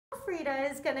Frida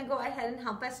is going to go ahead and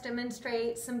help us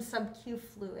demonstrate some sub-Q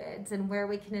fluids and where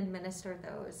we can administer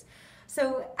those.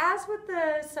 So as with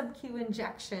the sub-Q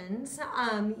injections,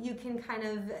 you can kind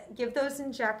of give those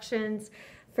injections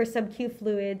for sub-Q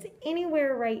fluids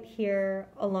anywhere right here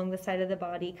along the side of the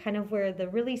body, kind of where the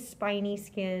really spiny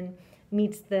skin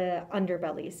meets the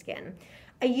underbelly skin.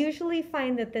 I usually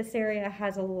find that this area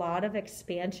has a lot of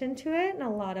expansion to it and a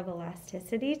lot of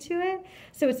elasticity to it,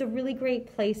 so it's a really great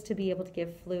place to be able to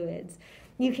give fluids.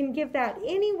 You can give that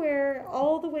anywhere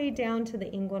all the way down to the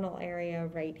inguinal area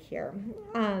right here.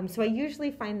 So I usually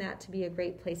find that to be a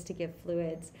great place to give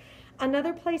fluids.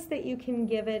 Another place that you can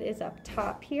give it is up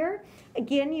top here.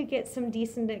 Again, you get some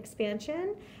decent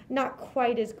expansion, not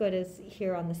quite as good as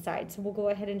here on the side. So we'll go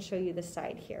ahead and show you the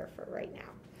side here for right now.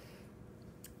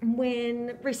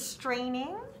 When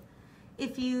restraining,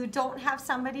 if you don't have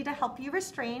somebody to help you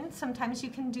restrain, sometimes you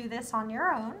can do this on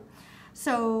your own.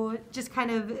 So just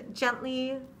kind of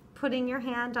gently putting your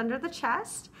hand under the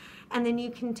chest, and then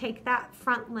you can take that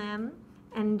front limb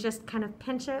and just kind of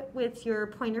pinch it with your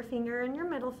pointer finger and your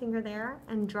middle finger there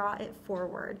and draw it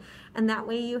forward. And that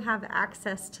way you have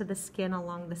access to the skin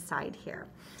along the side here.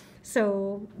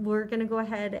 So we're going to go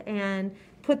ahead and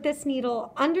put this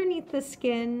needle underneath the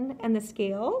skin and the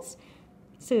scales.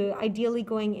 So ideally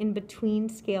going in between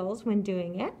scales when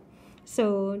doing it.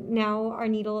 So now our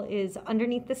needle is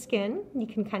underneath the skin. You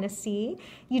can kind of see.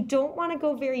 You don't want to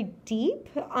go very deep.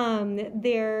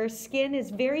 Their skin is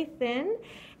very thin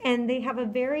and they have a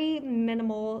very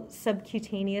minimal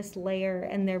subcutaneous layer,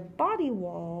 and their body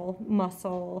wall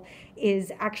muscle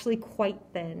is actually quite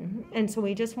thin. And so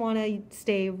we just want to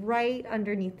stay right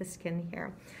underneath the skin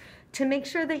here. To make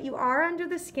sure that you are under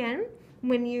the skin,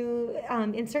 when you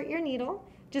insert your needle,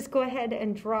 just go ahead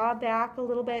and draw back a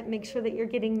little bit, make sure that you're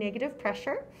getting negative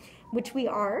pressure, which we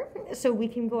are, so we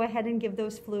can go ahead and give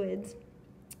those fluids.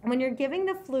 When you're giving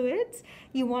the fluids,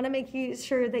 you want to make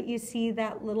sure that you see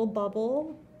that little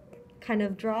bubble kind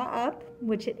of draw up,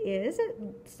 which it is.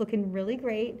 It's looking really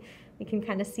great. We can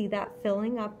kind of see that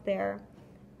filling up there.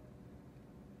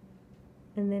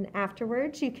 And then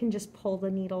afterwards, you can just pull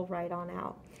the needle right on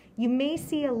out. You may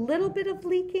see a little bit of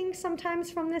leaking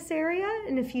sometimes from this area,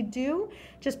 and if you do,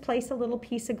 just place a little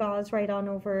piece of gauze right on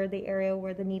over the area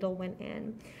where the needle went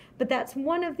in. But that's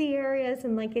one of the areas,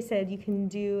 and like I said, you can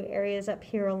do areas up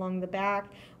here along the back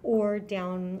or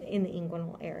down in the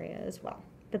inguinal area as well.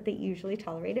 But they usually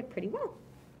tolerate it pretty well.